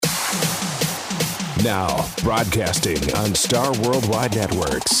Now, broadcasting on Star Worldwide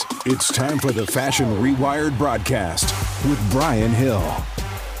Networks, it's time for the Fashion Rewired broadcast with Brian Hill.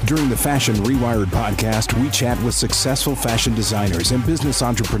 During the Fashion Rewired podcast, we chat with successful fashion designers and business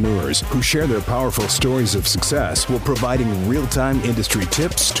entrepreneurs who share their powerful stories of success while providing real-time industry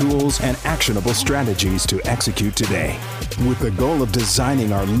tips, tools, and actionable strategies to execute today, with the goal of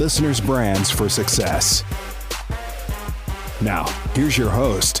designing our listeners' brands for success. Now, here's your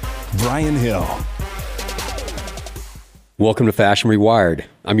host, Brian Hill. Welcome to Fashion Rewired.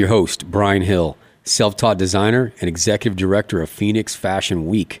 I'm your host, Brian Hill, self-taught designer and executive director of Phoenix Fashion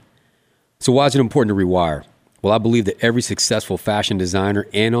Week. So why is it important to rewire? Well, I believe that every successful fashion designer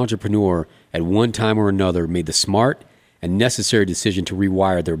and entrepreneur at one time or another made the smart and necessary decision to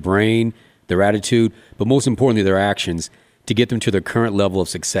rewire their brain, their attitude, but most importantly, their actions to get them to their current level of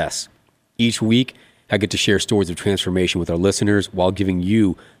success. Each week, I get to share stories of transformation with our listeners while giving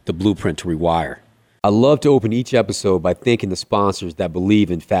you the blueprint to rewire. I love to open each episode by thanking the sponsors that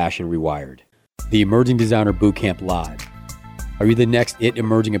believe in Fashion Rewired. The Emerging Designer Bootcamp Live. Are you the next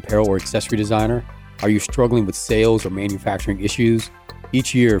emerging apparel or accessory designer? Are you struggling with sales or manufacturing issues?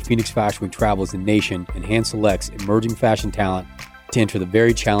 Each year, Phoenix Fashion Week travels the nation and hand selects emerging fashion talent to enter the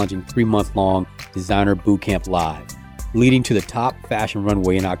very challenging 3-month-long Designer Bootcamp Live, leading to the top fashion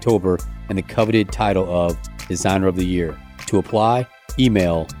runway in October and the coveted title of Designer of the Year. To apply,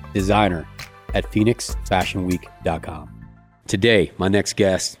 email designer@phoenixfashionweek.com. Today, my next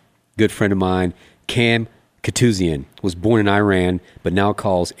guest, good friend of mine, Cam Katuzian, was born in Iran, but now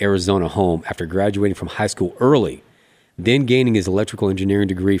calls Arizona home after graduating from high school early, then gaining his electrical engineering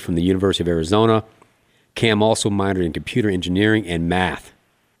degree from the University of Arizona. Cam also minored in computer engineering and math.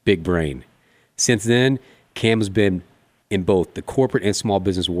 Big brain. Since then, Cam has been in both the corporate and small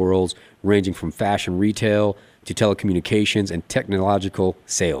business worlds, ranging from fashion retail to telecommunications and technological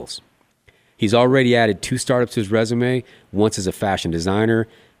sales. He's already added 2 startups to his resume, once as a fashion designer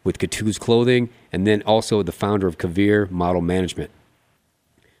with Katuz Clothing, and then also the founder of Kavir Model Management.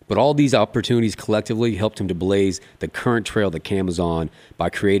 But all these opportunities collectively helped him to blaze the current trail that Cam is on by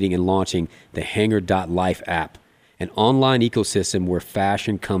creating and launching the Hanger.life app, an online ecosystem where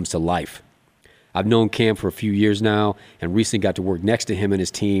fashion comes to life. I've known Cam for a few years now and recently got to work next to him and his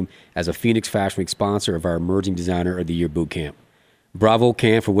team as a Phoenix Fashion Week sponsor of our Emerging Designer of the Year Bootcamp. Bravo,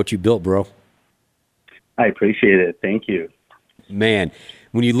 Cam, for what you built, bro. I appreciate it. Thank you. Man,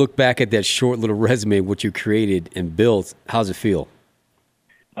 when you look back at that short little resume, what you created and built, how's it feel?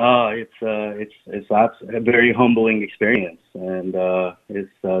 It's a very humbling experience, and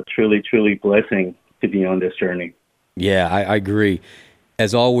it's truly blessing to be on this journey. Yeah, I agree.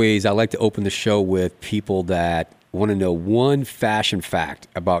 As always, I like to open the show with people that want to know one fashion fact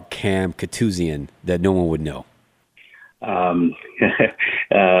about Cam Katuzian that no one would know.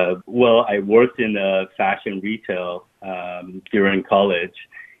 Well, I worked in fashion retail during college,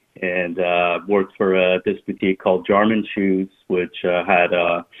 and worked for this boutique called Jarman Shoes, which had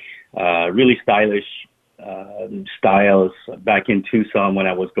really stylish styles back in Tucson when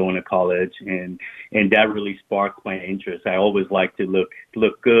I was going to college, and that really sparked my interest. I always like to look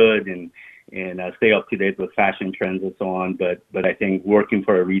good and stay up to date with fashion trends and so on. But I think working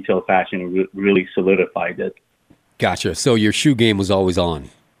for a retail fashion really solidified it. Gotcha. So your shoe game was always on.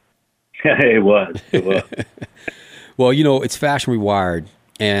 It was. Well, it's Fashion Rewired.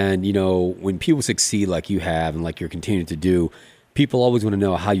 And, when people succeed like you have and like you're continuing to do, people always want to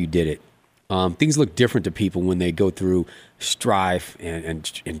know how you did it. Things look different to people when they go through strife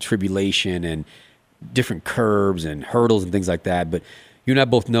and tribulation and different curbs and hurdles and things like that. But you and I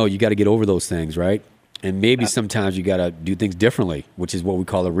both know you got to get over those things, right? And maybe sometimes you got to do things differently, which is what we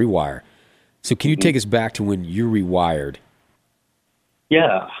call a rewire. So can you take us back to when you rewired?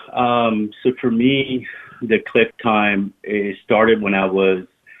 Yeah. So for me, the click time started when I was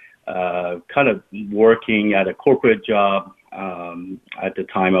kind of working at a corporate job. At the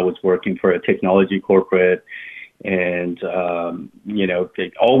time, I was working for a technology corporate, and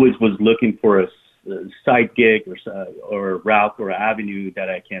they always was looking for a side gig or route or avenue that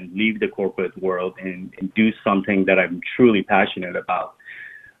I can leave the corporate world and do something that I'm truly passionate about.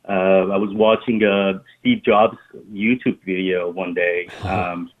 I was watching a Steve Jobs YouTube video one day,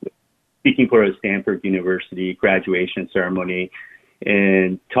 speaking for a Stanford University graduation ceremony,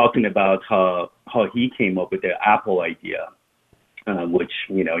 and talking about how he came up with the Apple idea, which,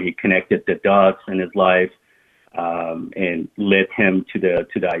 he connected the dots in his life and led him to the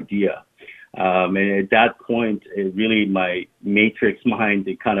idea. And at that point, my matrix mind,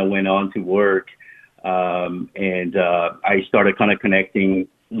 it kind of went on to work. And I started kind of connecting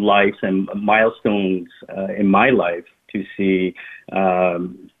lives and milestones in my life to see,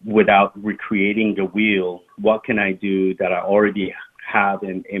 without recreating the wheel, what can I do that I already have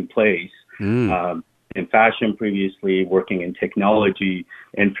in place. In fashion previously, working in technology,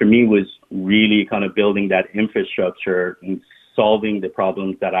 and for me was really kind of building that infrastructure and solving the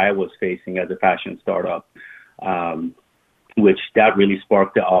problems that I was facing as a fashion startup, which that really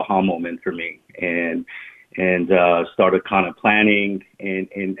sparked the aha moment for me, and started kind of planning,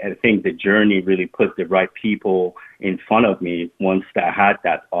 and I think the journey really put the right people in front of me once I had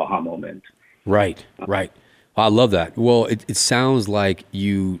that aha moment. Right. I love that. Well, it sounds like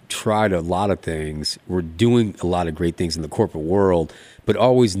you tried a lot of things, were doing a lot of great things in the corporate world, but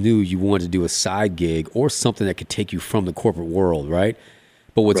always knew you wanted to do a side gig or something that could take you from the corporate world, right?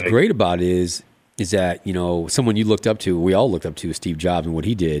 But what's great about it is that, you know, someone you looked up to, we all looked up to, Steve Jobs and what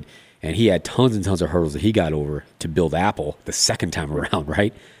he did, and he had tons and tons of hurdles that he got over to build Apple the second time around,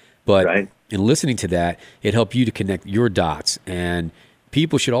 right? But in listening to that, it helped you to connect your dots, and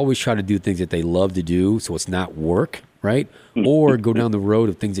people should always try to do things that they love to do so it's not work, right? Or go down the road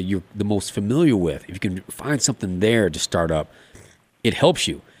of things that you're the most familiar with. If you can find something there to start up, it helps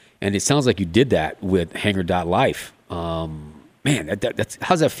you. And it sounds like you did that with Hanger.life. Man, that's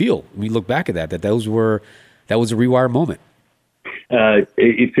how's that feel when you look back at that was a Rewire moment?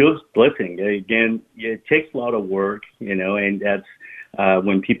 It feels blessing. Again, it takes a lot of work, you know, and that's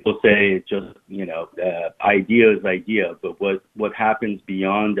when people say it's just, you know, idea is idea, but what happens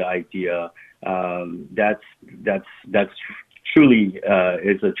beyond the idea, that's truly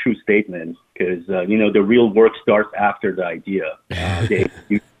is a true statement, because you know, the real work starts after the idea.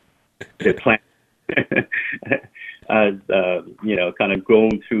 The plan, as you know, kind of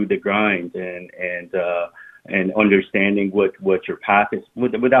going through the grind and understanding what your path is,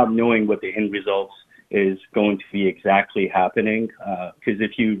 without knowing what the end results is going to be exactly happening. Because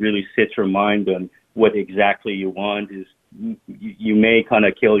if you really sit your mind on what exactly you want, is you may kind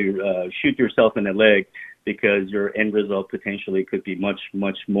of shoot yourself in the leg, because your end result potentially could be much,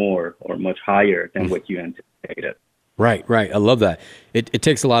 much more or much higher than what you anticipated. Right. I love that. It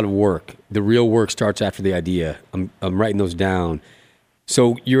takes a lot of work. The real work starts after the idea. I'm writing those down.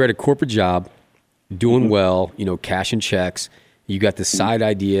 So you're at a corporate job, doing well, you know, cashing checks. You got the side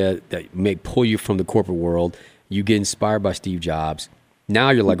idea that may pull you from the corporate world. You get inspired by Steve Jobs.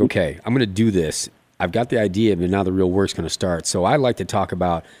 Now you're like, okay, I'm going to do this. I've got the idea, but now the real work's going to start. So I like to talk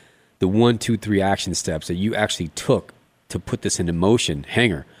about the 1, 2, 3 action steps that you actually took to put this into motion,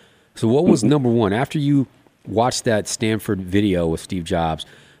 Hanger. So what was number one? After you watched that Stanford video with Steve Jobs,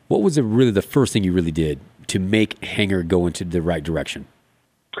 what was really the first thing you really did to make Hanger go into the right direction?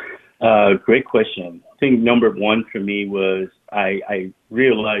 Great question. I think number one for me was I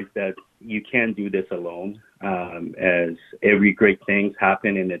realized that you can't do this alone. As every great things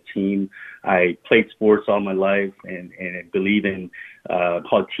happen in a team. I played sports all my life, and I believe in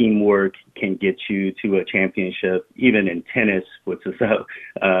how teamwork can get you to a championship, even in tennis, which is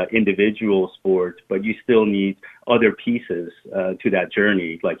a individual sport, but you still need other pieces to that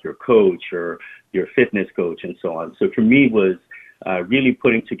journey, like your coach or your fitness coach and so on. So for me, it was really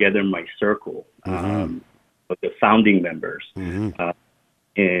putting together my circle of the founding members.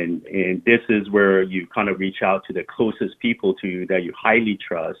 And this is where you kind of reach out to the closest people to you that you highly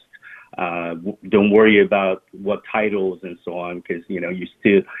trust. Don't worry about what titles and so on, because you know you're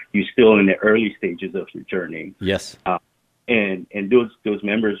still in the early stages of your journey. Yes. And those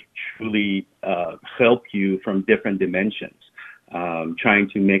members truly help you from different dimensions. Trying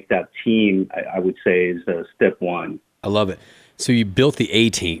to make that team, I would say, is step one. I love it. So you built the A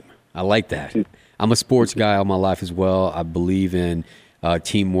team. I like that. I'm a sports guy all my life as well. I believe in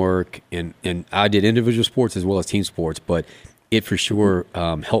teamwork, and I did individual sports as well as team sports, but it for sure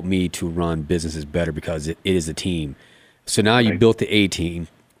helped me to run businesses better because it is a team. So now you built the A team.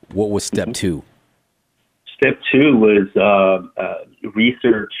 What was step two? Step two was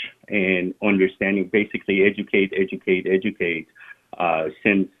research and understanding, basically educate.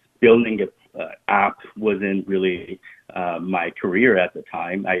 Since building an app wasn't really my career at the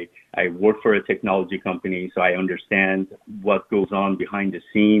time, I work for a technology company, so I understand what goes on behind the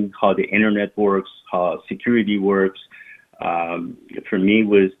scene, how the internet works, how security works. For me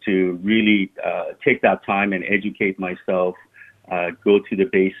was to really take that time and educate myself, go to the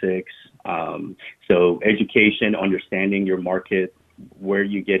basics. So education, understanding your market, where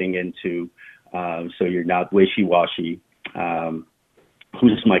you're getting into, so you're not wishy-washy.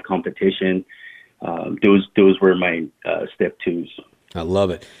 Who's my competition? Those were my step twos. I love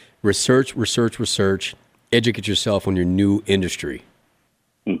it. Research. Educate yourself on your new industry.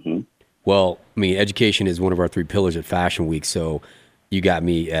 Well, I mean, education is one of our 3 pillars at Fashion Week. So you got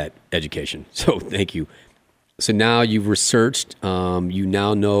me at education. So thank you. So now you've researched, you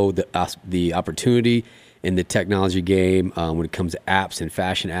now know the opportunity in the technology game when it comes to apps and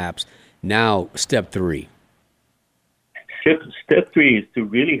fashion apps. Now, step 3. Step 3 is to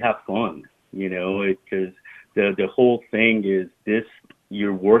really have fun, because the whole thing is this,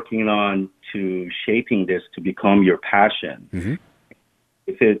 you're working on to shaping this to become your passion. Mm-hmm.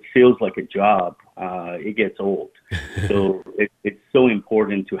 If it feels like a job, it gets old. So it's so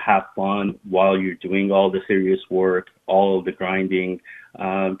important to have fun while you're doing all the serious work, all of the grinding,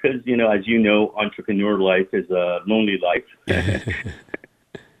 because, as you know, entrepreneur life is a lonely life.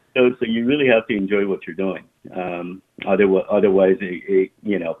 So you really have to enjoy what you're doing. Otherwise,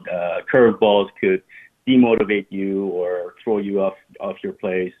 curveballs could demotivate you or throw you off your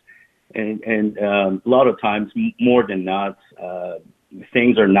place. And a lot of times, more than not,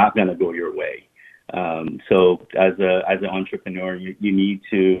 things are not going to go your way. So as an entrepreneur, you need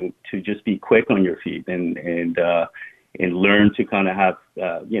to just be quick on your feet and learn to kind of have,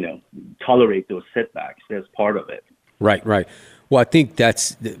 tolerate those setbacks. That's part of it. Right. Well, I think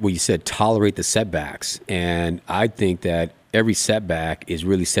that's what you said, tolerate the setbacks. And I think that every setback is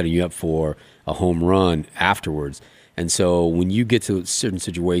really setting you up for a home run afterwards. And so when you get to certain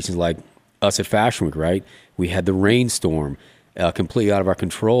situations like us at Fashion Week, right, we had the rainstorm completely out of our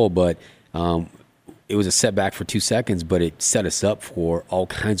control, but it was a setback for 2 seconds, but it set us up for all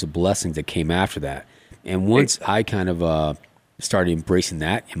kinds of blessings that came after that. And once I kind of started embracing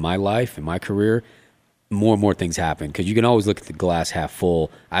that in my life, in my career, more and more things happen, because you can always look at the glass half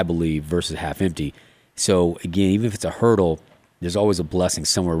full, I believe, versus half empty. So again, even if it's a hurdle, there's always a blessing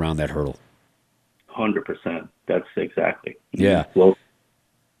somewhere around that hurdle. 100%. That's exactly. Yeah. Well,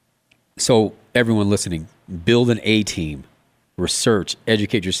 so everyone listening, build an A team, research,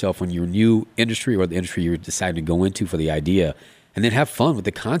 educate yourself on your new industry or the industry you're deciding to go into for the idea, and then have fun with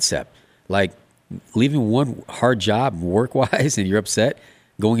the concept. Like leaving one hard job work-wise and you're upset,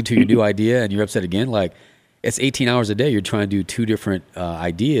 going into your new idea and you're upset again, like it's 18 hours a day. You're trying to do 2 different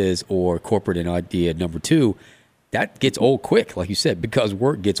ideas, or corporate and idea number 2. That gets old quick, like you said, because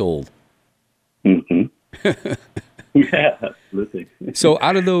work gets old. Mm-hmm. Yeah, absolutely. So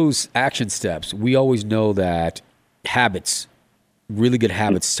out of those action steps, we always know that habits, really good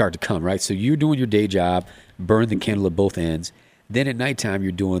habits start to come, right? So you're doing your day job, burn the candle at both ends. Then at nighttime,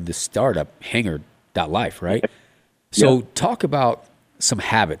 you're doing the startup hanger.life, right? So talk about some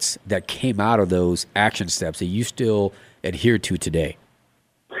habits that came out of those action steps that you still adhere to today.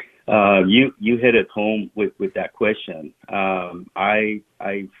 You hit it home with that question. I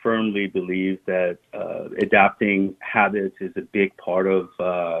firmly believe that adapting habits is a big part of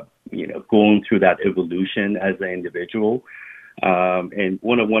going through that evolution as an individual. And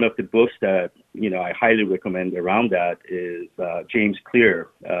one of the books that I highly recommend around that is James Clear,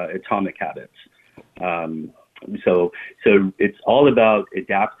 Atomic Habits. So it's all about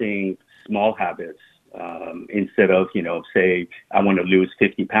adapting small habits instead of, say, I want to lose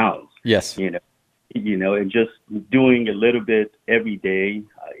 50 pounds. Yes. And just doing a little bit every day,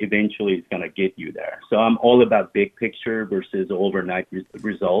 eventually it's going to get you there. So I'm all about big picture versus overnight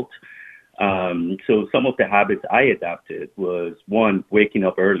result. So some of the habits I adapted was, one, waking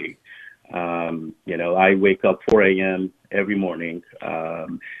up early. I wake up 4 a.m. every morning.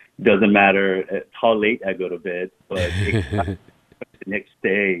 Doesn't matter how late I go to bed, but the next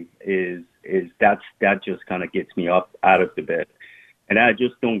day is that just kind of gets me up out of the bed. And I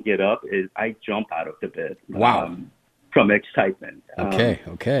just don't get up, I jump out of the bed. Wow. From excitement.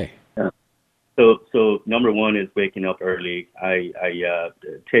 Okay. So number 1 is waking up early. I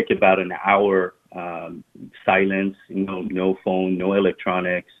take about an hour silence, no phone, no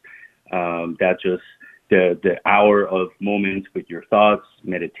electronics. That just the hour of moments with your thoughts,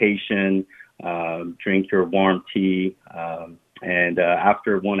 meditation, drink your warm tea, and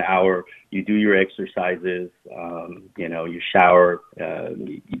after 1 hour, you do your exercises. You shower,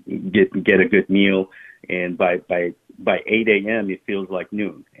 get a good meal, and by 8 a.m. it feels like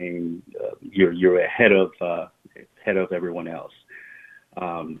noon, and you're ahead of everyone else.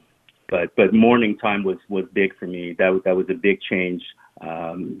 But morning time was big for me. That was a big change.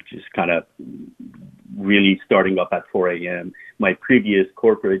 Just kind of really starting up at 4 a.m. My previous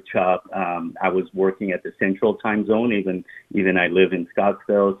corporate job, I was working at the Central Time Zone. Even I live in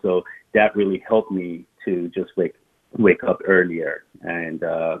Scottsdale, so that really helped me to just wake up earlier and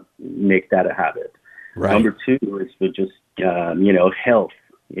make that a habit. Right. Number 2 is for just health.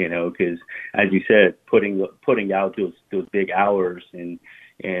 Because as you said, putting out those big hours and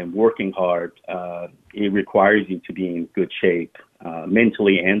working hard, it requires you to be in good shape,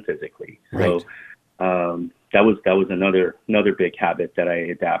 mentally and physically. Right. So that was another big habit that I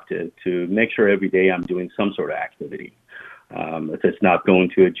adapted to make sure every day I'm doing some sort of activity. If it's not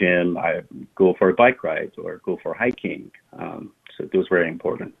going to a gym, I go for a bike ride or go for hiking. So it was very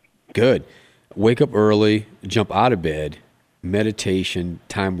important. Good. Wake up early, jump out of bed, meditation,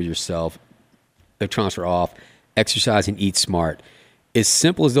 time with yourself, electronics are off, exercise and eat smart. As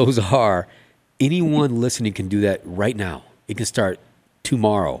simple as those are, anyone listening can do that right now. It can start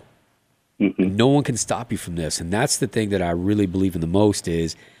tomorrow. Mm-hmm. No one can stop you from this. And that's the thing that I really believe in the most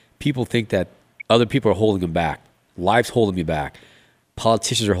is people think that other people are holding them back. Life's holding me back.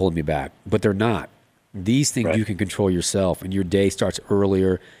 Politicians are holding me back, but they're not. These things you can control yourself, and your day starts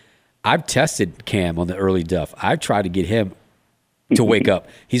earlier. I've tested Cam on the early stuff. I've tried to get him to wake up.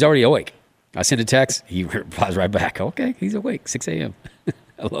 He's already awake. I send a text. He replies right back. Okay, he's awake, 6 a.m.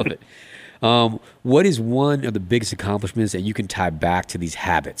 I love it. What is one of the biggest accomplishments that you can tie back to these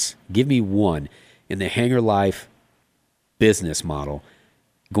habits? Give me one in the Hanger Life business model,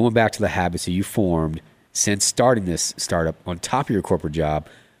 going back to the habits that you formed since starting this startup on top of your corporate job.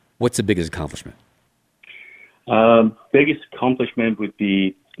 What's the biggest accomplishment? Biggest accomplishment would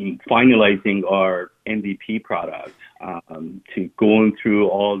be finalizing our MVP product, to going through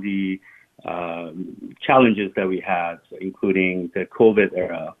all the challenges that we had, including the COVID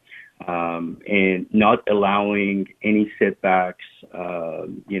era, and not allowing any setbacks,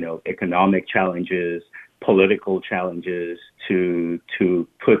 economic challenges, political challenges to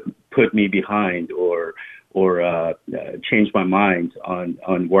put me behind or change my mind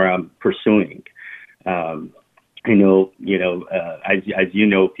on where I'm pursuing. As you know,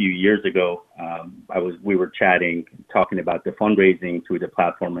 a few years ago, we were talking about the fundraising through the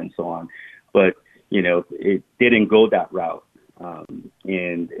platform and so on, but it didn't go that route. And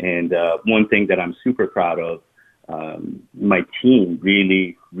one thing that I'm super proud of, my team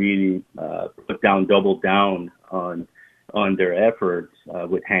really doubled down on their efforts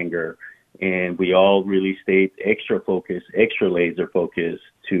with Hanger, and we all really stayed extra laser focused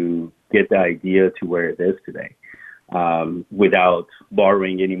to get the idea to where it is today, without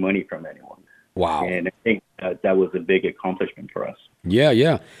borrowing any money from anyone. Wow. And I think that was a big accomplishment for us.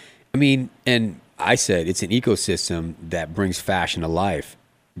 Yeah. I mean, and I said it's an ecosystem that brings fashion to life.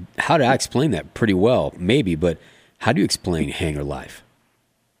 How did I explain that? Pretty well, maybe, but how do you explain Hanger Life?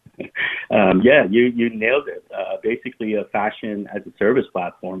 You nailed it. Basically, a fashion as a service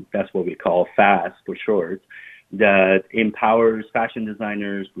platform. That's what we call FAST for short. That empowers fashion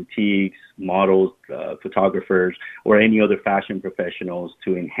designers, boutiques, models, photographers, or any other fashion professionals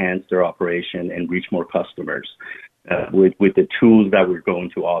to enhance their operation and reach more customers with the tools that we're going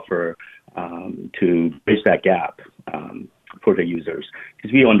to offer to bridge that gap for the users.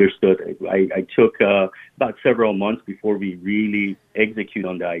 Because we understood it. I took about several months before we really execute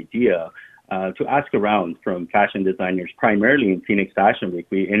on the idea to ask around from fashion designers, primarily in Phoenix Fashion Week.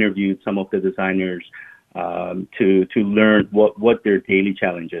 We interviewed some of the designers to learn what their daily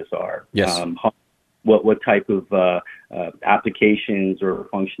challenges are. Yes. What type of applications or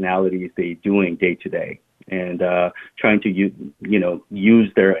functionalities they're doing day to day, and trying to use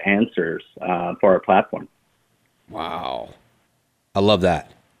their answers for our platform. Wow. I love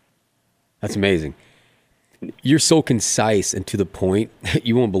that. That's amazing. You're so concise and to the point,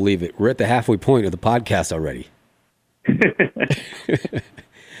 you won't believe it. We're at the halfway point of the podcast already.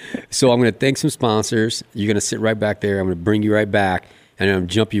 So I'm going to thank some sponsors. You're going to sit right back there. I'm going to bring you right back, and I'm going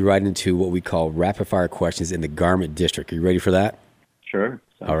to jump you right into what we call rapid fire questions in the garment district. Are you ready for that? Sure.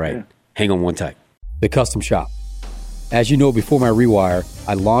 All right. Good. Hang on one tight. The Custom Shop. As you know, before my rewire,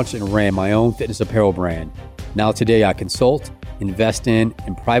 I launched and ran my own fitness apparel brand. Now today I consult, invest in,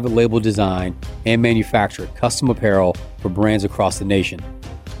 and private label design and manufacture custom apparel for brands across the nation.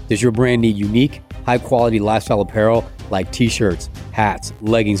 Does your brand need unique, high-quality lifestyle apparel like t-shirts, hats,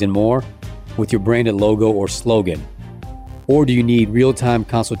 leggings, and more with your branded logo or slogan? Or do you need real-time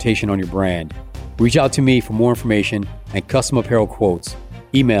consultation on your brand? Reach out to me for more information and custom apparel quotes.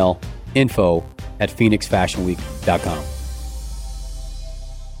 Email info@phoenixfashionweek.com.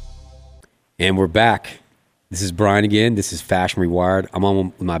 And we're back. This is Brian again. This is Fashion Rewired. I'm on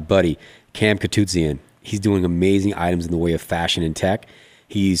with my buddy, Cam Katouzian. He's doing amazing items in the way of fashion and tech.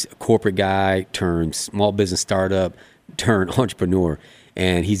 He's a corporate guy turned small business startup turned entrepreneur,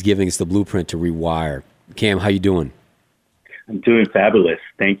 and he's giving us the blueprint to rewire. Cam, how you doing? I'm doing fabulous.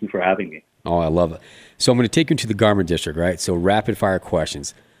 Thank you for having me. Oh, I love it. So I'm going to take you into the garment district, right? So rapid fire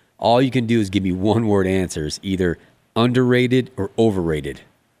questions. All you can do is give me one word answers, either underrated or overrated.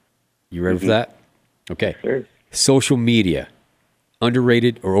 You ready for that? Okay. Sure. Social media,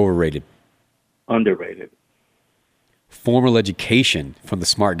 underrated or overrated? Underrated. Formal education from the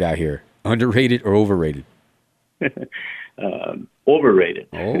smart guy here, underrated or overrated? Overrated.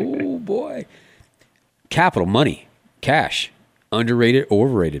 Oh, boy. Capital, money, cash, underrated or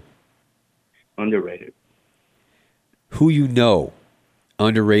overrated? Underrated. Who you know,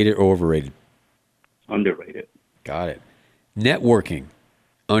 underrated or overrated? Underrated. Got it. Networking,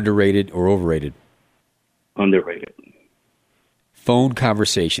 underrated or overrated? Underrated. Phone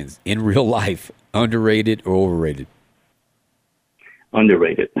conversations in real life, underrated or overrated?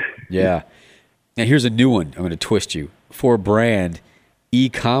 Underrated. Yeah. Now here's a new one. I'm going to twist you. For a brand,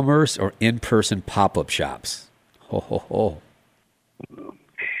 e-commerce or in-person pop-up shops? Ho, ho, ho.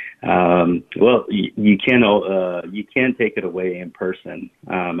 Well, you can't take it away in person.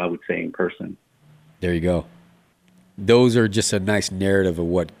 I would say in person. There you go. Those are just a nice narrative of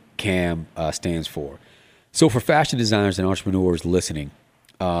what CAM stands for. So for fashion designers and entrepreneurs listening,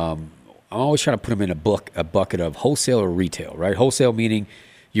 I'm always trying to put them in a bucket of wholesale or retail, right? Wholesale meaning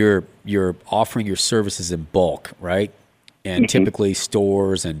you're offering your services in bulk, right? And typically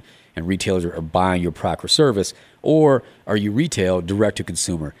stores and retailers are buying your product or service. Or are you retail, direct to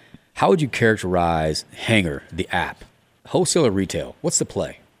consumer? How would you characterize Hanger, the app? Wholesale or retail? What's the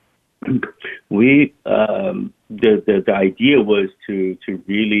play? We the idea was to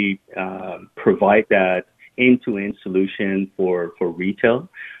really provide that end-to-end solution for retail,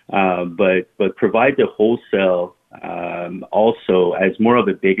 but provide the wholesale also as more of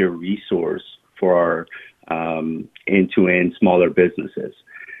a bigger resource for our end-to-end smaller businesses.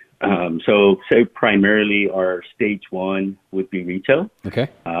 So say primarily our stage one would be retail. Okay.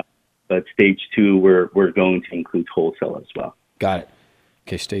 But stage two, we're going to include wholesale as well. Got it.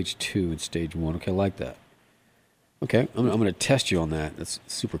 Okay, stage two and stage one. Okay, I like that. Okay, I'm going to test you on that. That's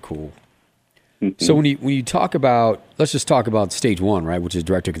super cool. Mm-hmm. So when you talk about, let's just talk about stage one, right, which is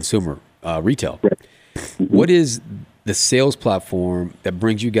direct to consumer retail. Right. Mm-hmm. What is the sales platform that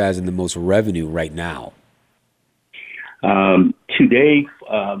brings you guys in the most revenue right now? Today,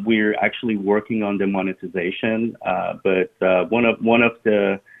 we're actually working on the monetization, but one of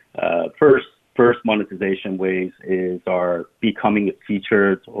the first monetization ways is our becoming a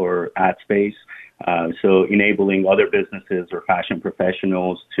featured or ad space. So enabling other businesses or fashion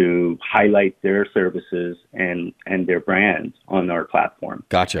professionals to highlight their services and their brands on our platform.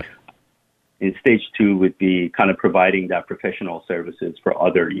 Gotcha. And stage two would be kind of providing that professional services for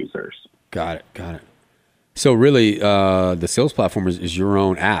other users. Got it. So really, the sales platform is your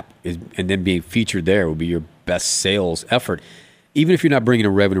own app, and then being featured there will be your best sales effort. Even if you're not bringing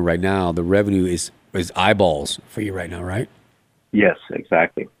in revenue right now, the revenue is eyeballs for you right now, right? Yes,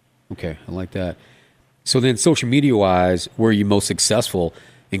 exactly. Okay, I like that. So then social media-wise, where are you most successful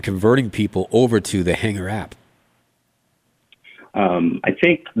in converting people over to the Hanger app? I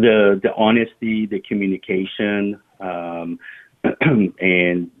think the honesty, the communication, and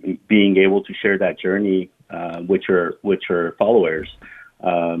being able to share that journey with your followers.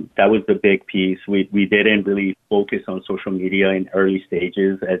 That was the big piece. We didn't really focus on social media in early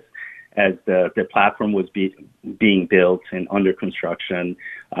stages as the platform was being built and under construction.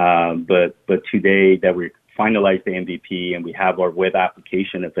 But today that we finalized the MVP and we have our web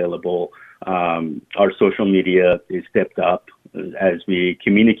application available, our social media is stepped up as we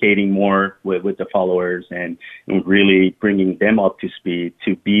communicating more with the followers and really bringing them up to speed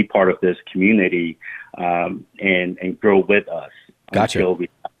to be part of this community and grow with us. Gotcha. Until we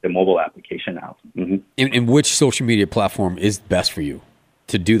have the mobile application out. Mm-hmm. And which social media platform is best for you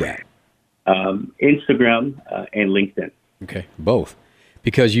to do that? Instagram and LinkedIn. Okay, both.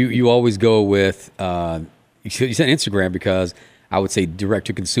 Because you always go with, you said Instagram because I would say direct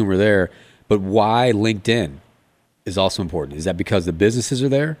to consumer there, but why LinkedIn is also important? Is that because the businesses are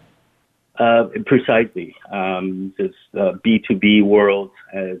there? Precisely. This B2B world,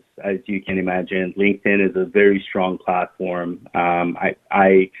 as you can imagine, LinkedIn is a very strong platform.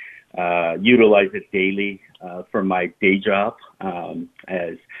 I utilize it daily for my day job,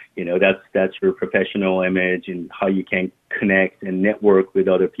 as you know, that's your professional image and how you can connect and network with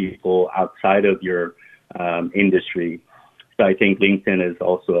other people outside of your industry. So I think LinkedIn is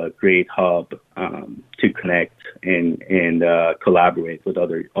also a great hub to connect and collaborate with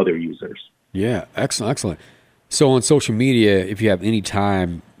other users. Yeah, excellent. So on social media, if you have any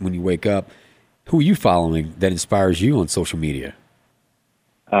time when you wake up, who are you following that inspires you on social media?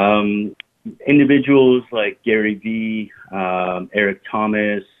 Individuals like Gary Vee, Eric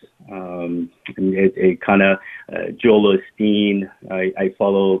Thomas, Joel Osteen. I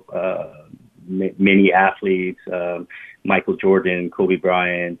follow many athletes, Michael Jordan, Kobe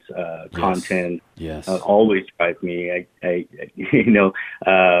Bryant, yes. Content. Yes. Always drives me. I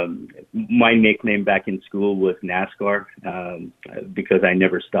my nickname back in school was NASCAR because I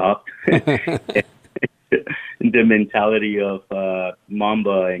never stopped. the mentality of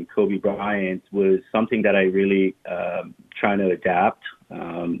Mamba and Kobe Bryant was something that I really trying to adapt,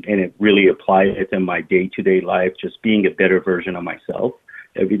 and it really applied it in my day-to-day life, just being a better version of myself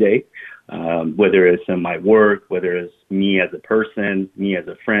every day, whether it's in my work, whether it's me as a person, me as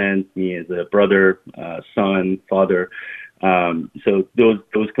a friend, me as a brother, son, father. So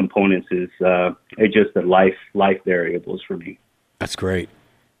those components is just the life variables for me. That's great.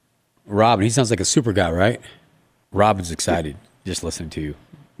 Robin, he sounds like a super guy, right? Robin's excited just listening to you.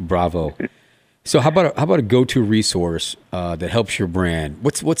 Bravo. So how about a go-to resource that helps your brand?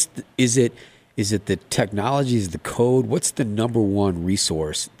 Is it the technology, is it the code? What's the number one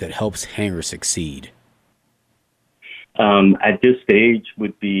resource that helps Hanger succeed? At this stage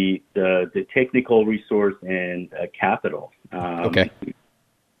would be the technical resource and capital. Okay.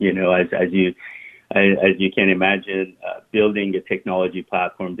 You know, as you can imagine, building a technology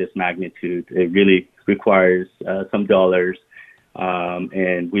platform this magnitude, it really requires some dollars.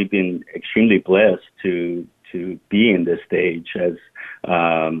 And we've been extremely blessed to be in this stage, as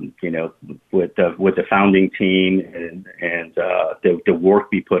you know, with the founding team and the work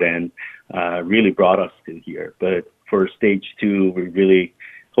we put in, really brought us to here. But for stage 2, we're really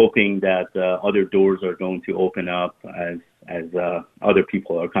hoping that other doors are going to open up as other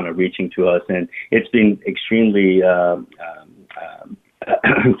people are kind of reaching to us, and it's been extremely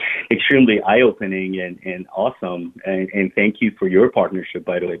extremely eye-opening and awesome. And thank you for your partnership,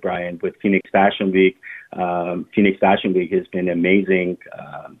 by the way, Brian, with Phoenix Fashion Week. Phoenix Fashion Week has been amazing,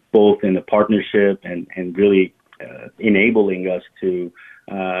 both in the partnership and really enabling us to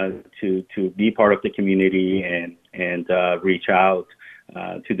be part of the community and reach out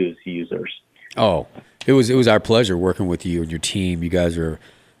to those users. Oh, it was our pleasure working with you and your team. You guys are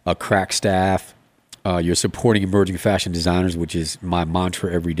a crack staff. You're supporting emerging fashion designers, which is my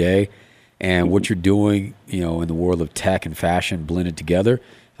mantra every day. And what you're doing, you know, in the world of tech and fashion blended together,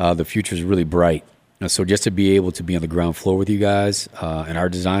 the future is really bright. So just to be able to be on the ground floor with you guys and our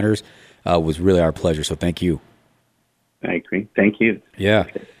designers was really our pleasure. So thank you. I agree. Thank you. Yeah.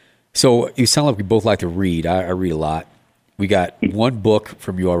 So you sound like we both like to read. I read a lot. We got one book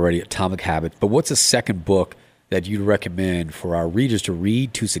from you already, Atomic Habits. But what's a second book that you'd recommend for our readers to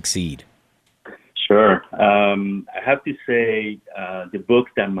read to succeed? Sure. I have to say the book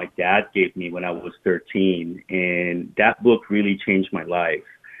that my dad gave me when I was 13, and that book really changed my life.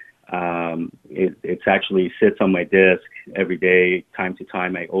 It's actually sits on my desk every day. Time to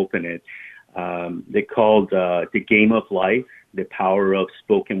time, I open it. They called The Game of Life, The Power of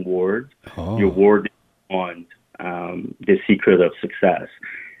Spoken Word. Oh. Your word is on the secret of success.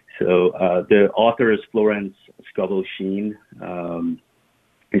 So the author is Florence Scovel Sheen.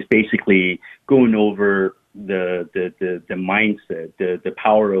 Is basically going over the mindset, the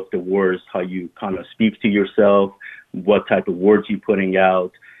power of the words, how you kind of speak to yourself, what type of words you're putting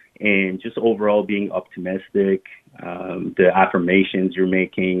out, and just overall being optimistic, the affirmations you're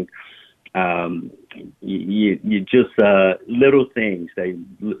making, you just little things,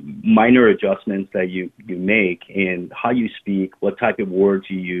 minor adjustments that you make in how you speak, what type of words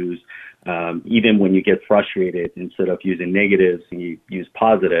you use. Even when you get frustrated, instead of using negatives, you use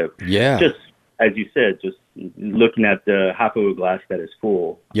positive. Yeah. Just as you said, just looking at the half of a glass that is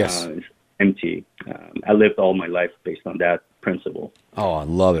full. Yes. Is empty. I lived all my life based on that principle. Oh, I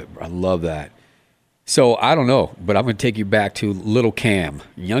love it. I love that. So I don't know, but I'm going to take you back to little Cam,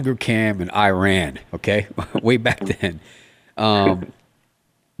 younger Cam in Iran, okay? Way back then. What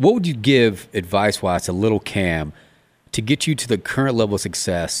would you give advice-wise to little Cam to get you to the current level of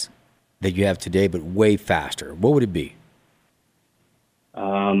success that you have today, but way faster? What would it be?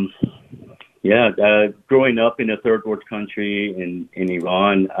 Growing up in a third world country in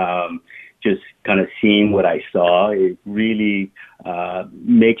Iran, just kind of seeing what I saw, it really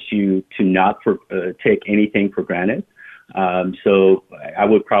makes you to not take anything for granted. So I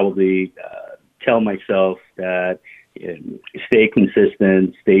would probably tell myself that stay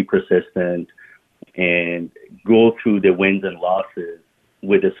consistent, stay persistent, and go through the wins and losses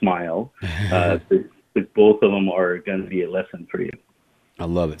with a smile. But both of them are going to be a lesson for you. I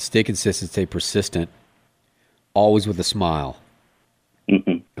love it. Stay consistent, stay persistent, always with a smile.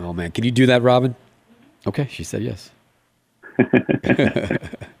 Mm-hmm. Oh, man. Can you do that, Robin? Okay. She said yes.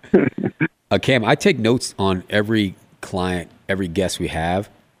 Cam, I take notes on every client, every guest we have,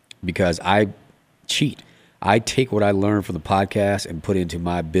 because I cheat. I take what I learned from the podcast and put it into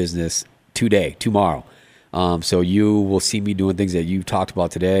my business tomorrow. So you will see me doing things that you talked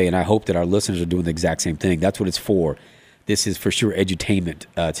about today, and I hope that our listeners are doing the exact same thing. That's what it's for. This is for sure edutainment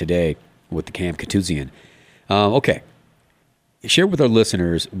today with the Cam Katuzian. Okay. Share with our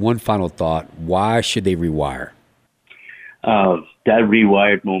listeners one final thought. Why should they rewire? That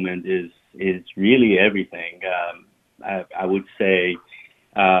rewired moment is really everything. I would say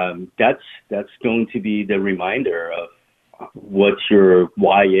that's going to be the reminder of what your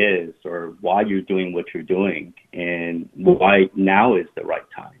why is, or why you're doing what you're doing, and why now is the right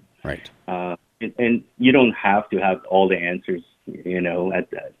time. Right. And you don't have to have all the answers, at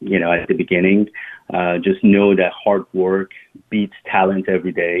the beginning. Just know that hard work beats talent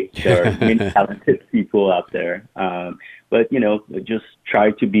every day. There are many talented people out there. But just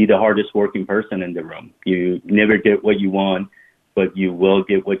try to be the hardest working person in the room. You never get what you want, but you will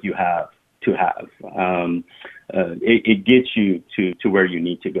get what you have to have. It gets you to where you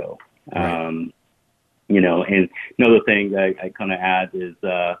need to go. Right. And another thing I kind of add is,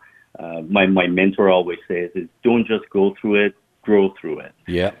 my mentor always says is, don't just go through it, grow through it.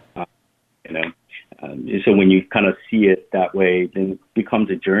 Yeah. So when you kind of see it that way, then it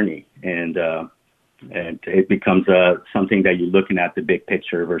becomes a journey, and it becomes something that you're looking at the big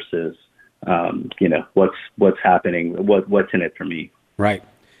picture versus, what's happening, what's in it for me. Right.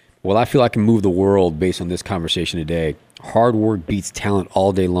 Well, I feel I can move the world based on this conversation today. Hard work beats talent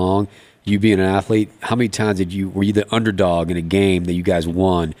all day long. You being an athlete, how many times were you the underdog in a game that you guys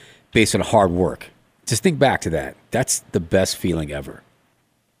won based on hard work? Just think back to that. That's the best feeling ever.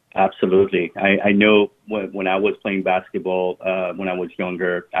 Absolutely. I know when I was playing basketball, when I was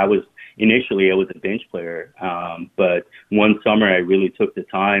younger, I was a bench player. But one summer I really took the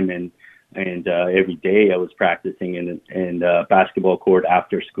time, and every day I was practicing in basketball court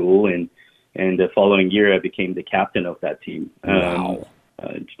after school. And the following year I became the captain of that team. Wow.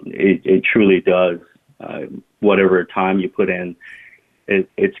 It truly does. Whatever time you put in,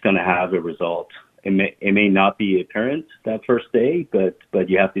 it's going to have a result. It may not be apparent that first day, but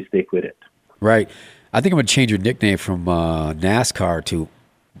you have to stick with it. Right. I think I'm going to change your nickname from NASCAR to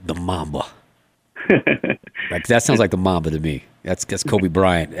the Mamba. Like, that sounds like the Mamba to me. That's Kobe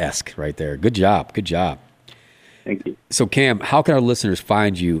Bryant-esque right there. Good job. Good job. Thank you. So, Cam, how can our listeners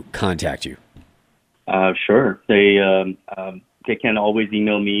find you, contact you? Sure. They can always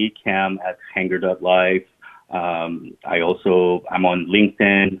email me, cam@hanger.life. I'm on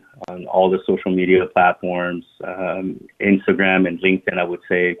LinkedIn, on all the social media platforms, Instagram and LinkedIn, I would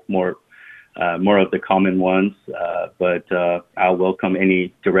say more of the common ones, but I'll welcome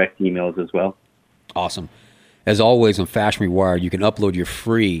any direct emails as well. Awesome. As always, on Fashion Rewired, you can upload your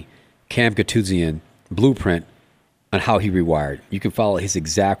free Cam Katuzian blueprint on how he rewired. You can follow his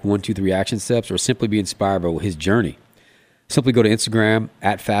exact 1, 2, 3 action steps, or simply be inspired by his journey. Simply go to Instagram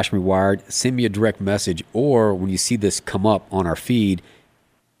 @Fashion Rewired, send me a direct message, or when you see this come up on our feed,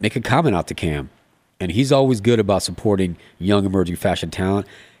 make a comment out to Cam. And he's always good about supporting young emerging fashion talent.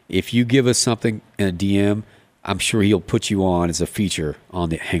 If you give us something in a DM, I'm sure he'll put you on as a feature on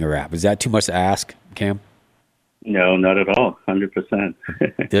the Hanger app. Is that too much to ask, Cam? No, not at all. 100%.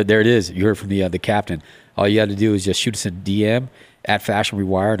 There it is. You heard from the captain. All you got to do is just shoot us a DM @Fashion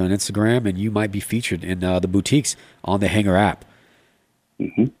Rewired on Instagram, and you might be featured in the boutiques on the Hanger app.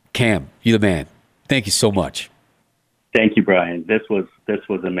 Mm-hmm. Cam, you're the man. Thank you so much. Thank you, Brian. This was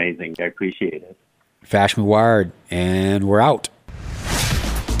amazing. I appreciate it. Fashion Rewired, and we're out.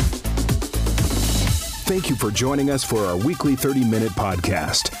 Thank you for joining us for our weekly 30-minute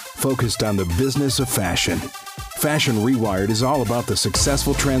podcast focused on the business of fashion. Fashion Rewired is all about the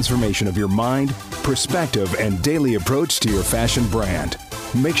successful transformation of your mind, perspective, and daily approach to your fashion brand.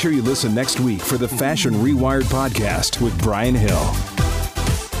 Make sure you listen next week for the Fashion Rewired podcast with Brian Hill.